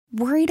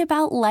Worried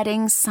about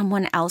letting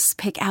someone else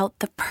pick out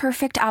the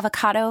perfect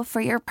avocado for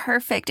your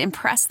perfect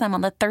impress them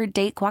on the third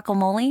date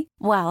guacamole?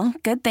 Well,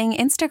 good thing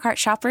Instacart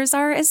shoppers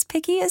are as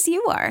picky as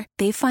you are.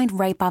 They find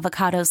ripe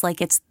avocados like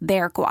it's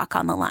their guac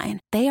on the line.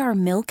 They are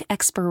milk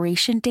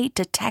expiration date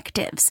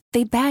detectives.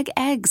 They bag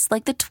eggs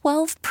like the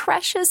 12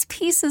 precious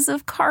pieces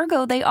of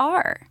cargo they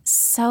are.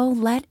 So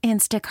let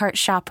Instacart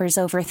shoppers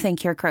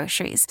overthink your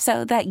groceries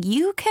so that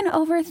you can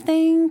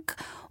overthink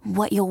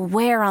what you'll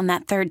wear on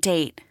that third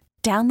date.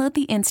 Download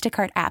the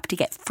Instacart app to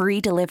get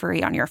free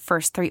delivery on your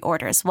first 3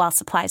 orders while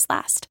supplies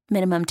last.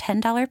 Minimum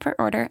 $10 per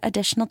order.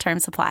 Additional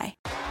terms apply.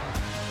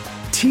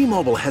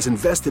 T-Mobile has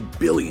invested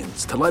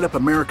billions to light up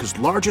America's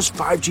largest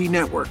 5G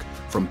network,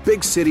 from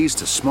big cities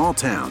to small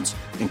towns,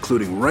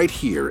 including right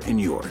here in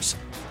yours.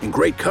 And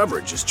great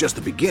coverage is just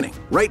the beginning.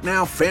 Right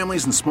now,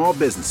 families and small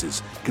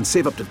businesses can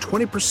save up to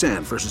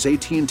 20% versus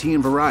AT&T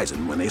and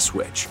Verizon when they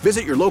switch.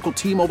 Visit your local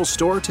T-Mobile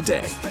store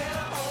today.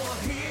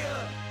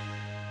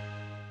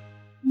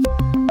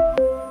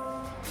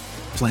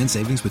 Plan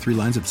savings with 3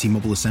 lines of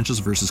T-Mobile Essentials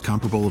versus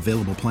comparable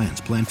available plans.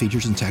 Plan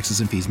features and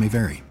taxes and fees may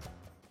vary.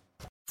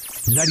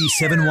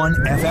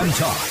 97.1 FM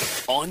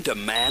Talk. On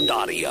demand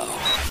audio.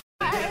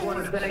 I just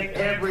want to thank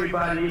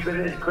everybody. You've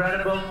been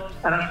incredible.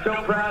 And I'm so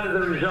proud of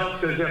the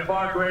results because they're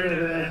far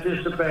greater than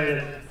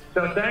anticipated.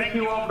 So thank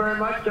you all very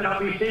much. And I'll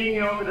be seeing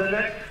you over the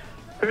next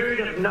period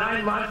of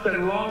 9 months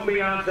and long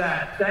beyond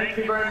that. Thank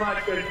you very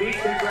much. And big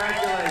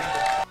congratulations.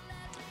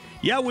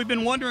 Yeah, we've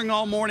been wondering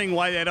all morning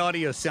why that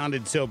audio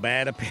sounded so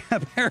bad.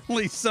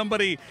 Apparently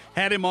somebody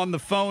had him on the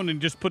phone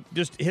and just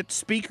hit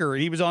speaker.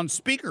 He was on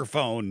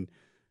speakerphone,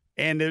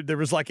 and there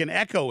was like an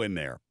echo in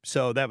there.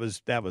 So that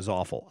was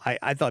awful.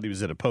 I thought he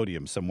was at a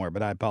podium somewhere,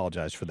 but I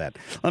apologize for that.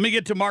 Let me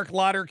get to Marc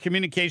Lotter,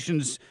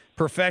 communications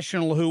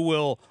professional, who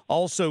will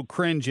also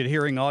cringe at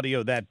hearing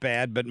audio that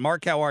bad. But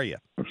Marc, how are you?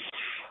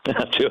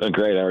 I'm doing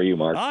great. How are you,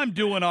 Mark? I'm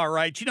doing all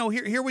right. You know,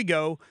 here we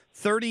go.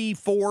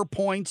 34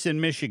 points in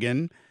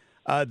Michigan.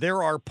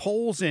 There are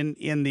polls in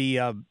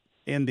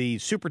the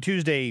Super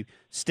Tuesday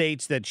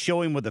states that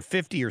show him with a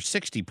 50 or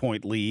 60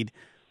 point lead.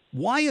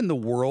 Why in the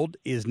world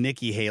is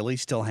Nikki Haley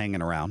still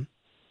hanging around?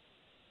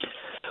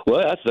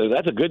 Well,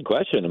 that's a good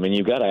question. I mean,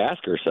 you've got to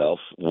ask yourself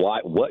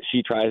what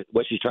she's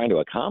trying to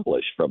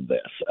accomplish from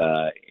this.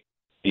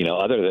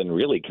 Other than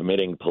really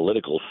committing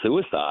political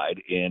suicide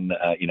in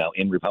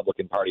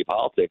Republican Party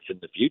politics in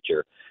the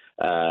future.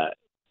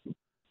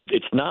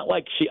 It's not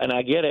like and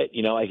I get it,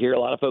 I hear a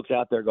lot of folks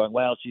out there going,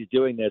 well, she's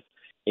doing this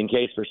in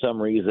case for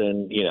some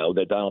reason,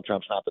 that Donald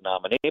Trump's not the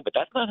nominee, but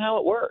that's not how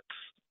it works.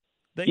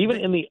 Even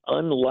in the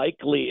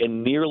unlikely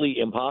and nearly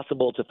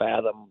impossible to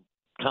fathom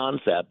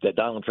concept that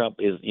Donald Trump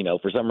is,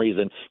 for some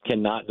reason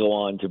cannot go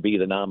on to be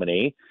the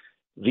nominee,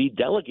 the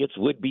delegates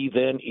would be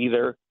then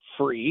either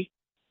free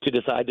to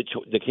decide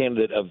the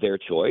candidate of their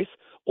choice,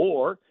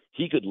 or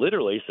he could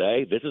literally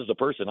say, this is the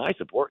person I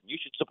support, and you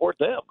should support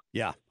them.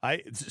 Yeah.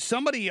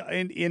 Somebody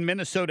in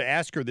Minnesota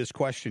asked her this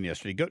question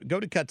yesterday. Go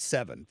to cut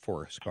 7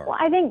 for us, Carl. Well,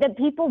 I think that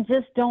people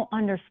just don't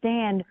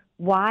understand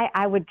why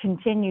I would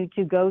continue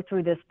to go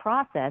through this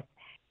process.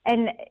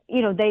 And,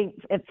 they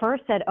at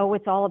first said, oh,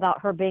 it's all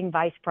about her being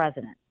vice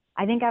president.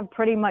 I think I've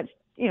pretty much,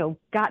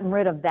 gotten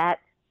rid of that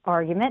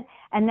argument.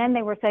 And then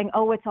they were saying,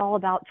 oh, it's all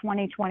about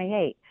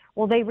 2028.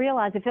 Well, they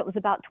realized if it was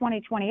about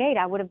 2028,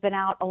 I would have been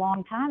out a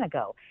long time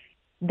ago.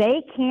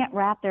 They can't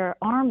wrap their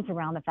arms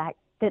around the fact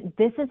that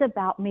this is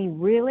about me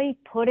really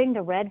putting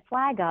the red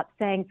flag up,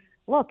 saying,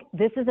 look,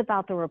 this is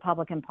about the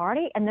Republican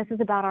Party and this is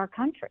about our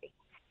country.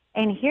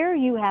 And here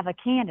you have a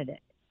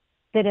candidate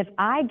that if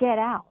I get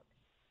out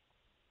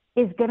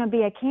is going to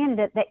be a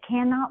candidate that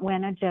cannot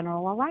win a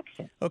general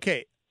election.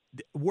 Okay.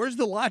 Where's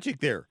the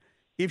logic there?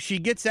 If she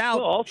gets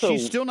out,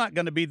 she's still not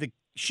going to be the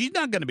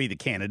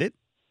candidate.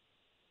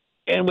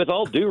 And with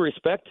all due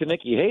respect to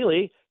Nikki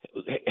Haley,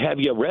 have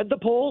you read the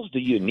polls? Do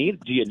you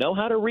know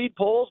how to read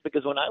polls?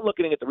 Because when I'm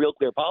looking at the Real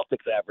Clear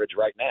Politics average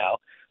right now,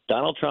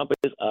 Donald Trump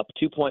is up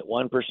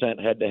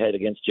 2.1% head-to-head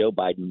against Joe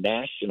Biden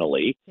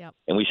nationally. Yep.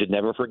 And we should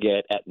never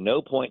forget, at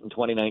no point in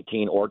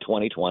 2019 or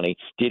 2020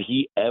 did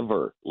he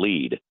ever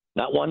lead.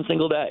 Not one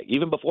single day.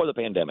 Even before the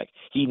pandemic,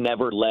 he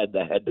never led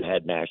the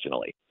head-to-head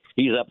nationally.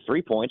 He's up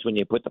 3 points when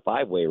you put the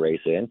 5-way race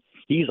in.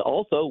 He's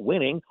also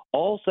winning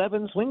all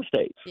 7 swing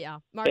states. Yeah,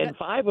 Mark, and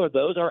 5 of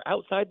those are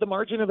outside the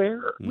margin of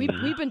error.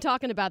 We've been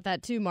talking about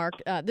that too, Mark.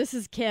 This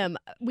is Kim.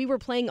 We were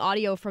playing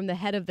audio from the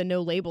head of the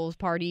No Labels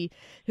Party,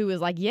 who was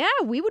like, yeah,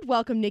 we would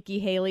welcome Nikki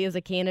Haley as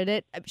a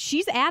candidate.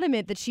 She's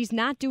adamant that she's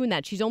not doing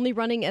that. She's only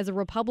running as a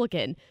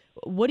Republican.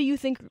 What do you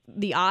think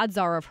the odds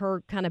are of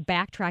her kind of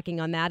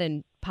backtracking on that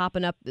and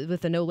popping up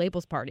with the No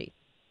Labels Party?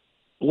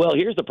 Well,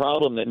 here's the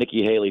problem that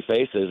Nikki Haley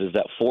faces is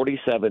that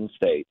 47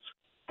 states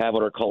have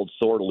what are called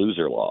sore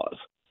loser laws,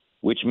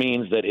 which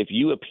means that if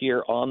you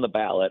appear on the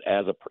ballot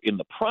in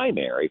the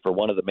primary for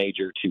one of the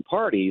major 2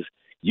 parties,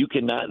 you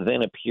cannot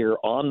then appear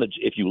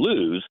if you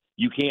lose,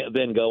 you can't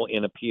then go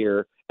and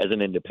appear as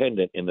an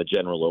independent in the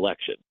general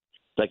election.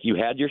 It's like you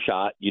had your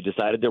shot, you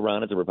decided to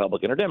run as a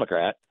Republican or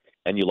Democrat,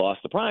 and you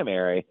lost the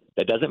primary,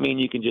 that doesn't mean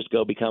you can just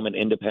go become an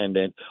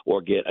independent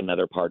or get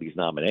another party's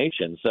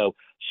nomination. So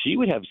she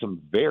would have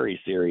some very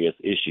serious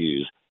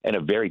issues and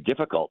a very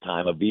difficult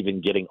time of even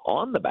getting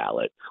on the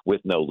ballot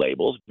with no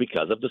labels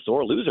because of the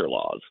sore loser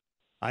laws.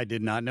 I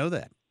did not know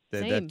that.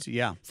 Same.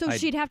 So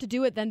she'd have to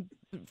do it then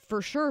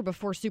for sure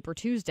before Super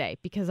Tuesday,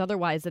 because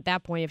otherwise at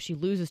that point, if she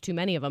loses too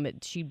many of them,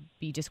 she'd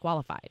be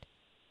disqualified.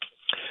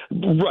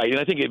 Right, and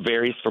I think it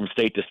varies from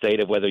state to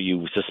state of whether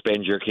you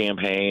suspend your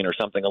campaign or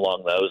something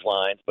along those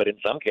lines. But in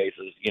some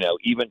cases,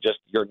 even just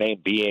your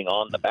name being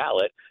on the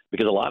ballot,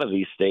 because a lot of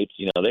these states,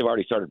 they've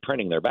already started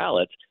printing their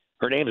ballots,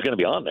 her name is going to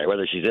be on there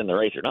whether she's in the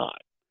race or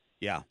not.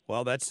 Yeah,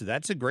 well, that's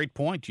a great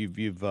point.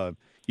 You've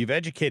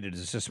educated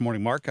us this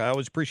morning, Mark. I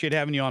always appreciate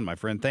having you on, my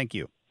friend. Thank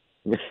you.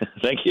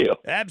 Thank you.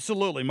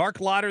 Absolutely. Marc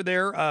Lotter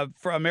there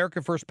for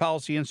America First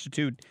Policy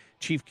Institute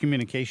Chief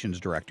Communications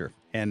Director.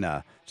 And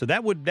so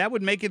that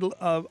would make it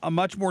a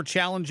much more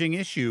challenging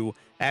issue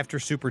after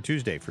Super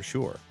Tuesday for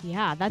sure.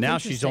 Yeah, that's now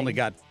interesting. She's only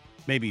got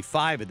maybe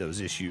 5 of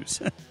those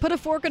issues. Put a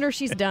fork in her,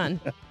 she's done.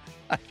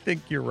 I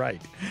think you're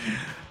right.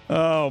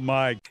 Oh,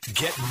 my.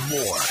 Get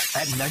more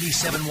at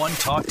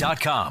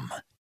 971talk.com.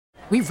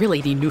 We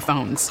really need new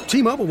phones.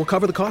 T-Mobile will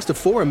cover the cost of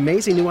 4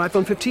 amazing new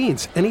iPhone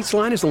 15s, and each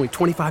line is only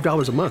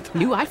 $25 a month.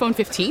 New iPhone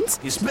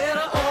 15s? It's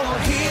better over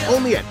here.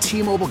 Only at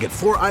T-Mobile, get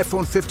 4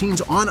 iPhone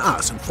 15s on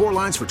us and 4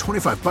 lines for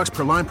 $25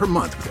 per line per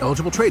month with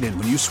eligible trade-in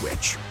when you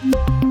switch.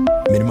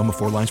 Minimum of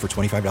 4 lines for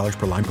 $25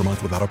 per line per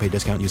month with autopay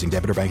discount using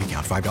debit or bank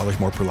account. $5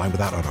 more per line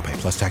without autopay,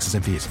 plus taxes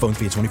and fees. Phone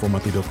fee at 24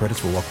 monthly bill credits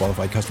for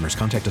well-qualified customers.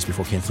 Contact us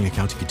before canceling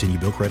account to continue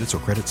bill credits or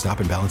credit stop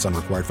and balance on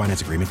required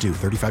finance agreement due.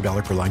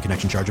 $35 per line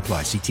connection charge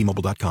applies. See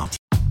T-Mobile.com.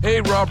 Hey,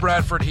 Rob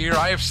Bradford here.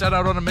 I have set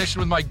out on a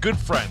mission with my good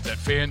friends at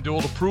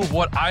FanDuel to prove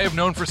what I have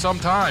known for some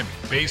time.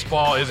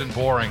 Baseball isn't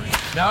boring.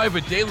 Now I have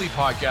a daily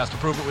podcast to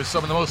prove it with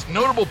some of the most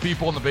notable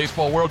people in the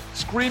baseball world,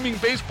 screaming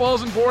baseball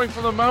isn't boring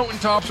from the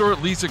mountaintops, or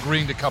at least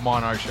agreeing to come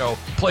on our show.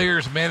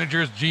 Players,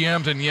 managers,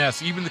 GMs, and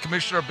yes, even the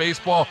commissioner of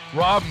baseball,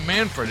 Rob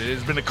Manfred. It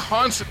has been a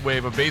constant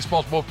wave of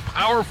baseball's most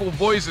powerful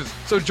voices.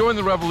 So join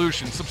the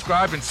revolution.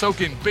 Subscribe and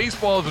soak in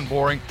Baseball Isn't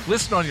Boring.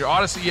 Listen on your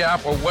Odyssey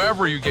app or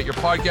wherever you get your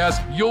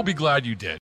podcasts. You'll be glad you did.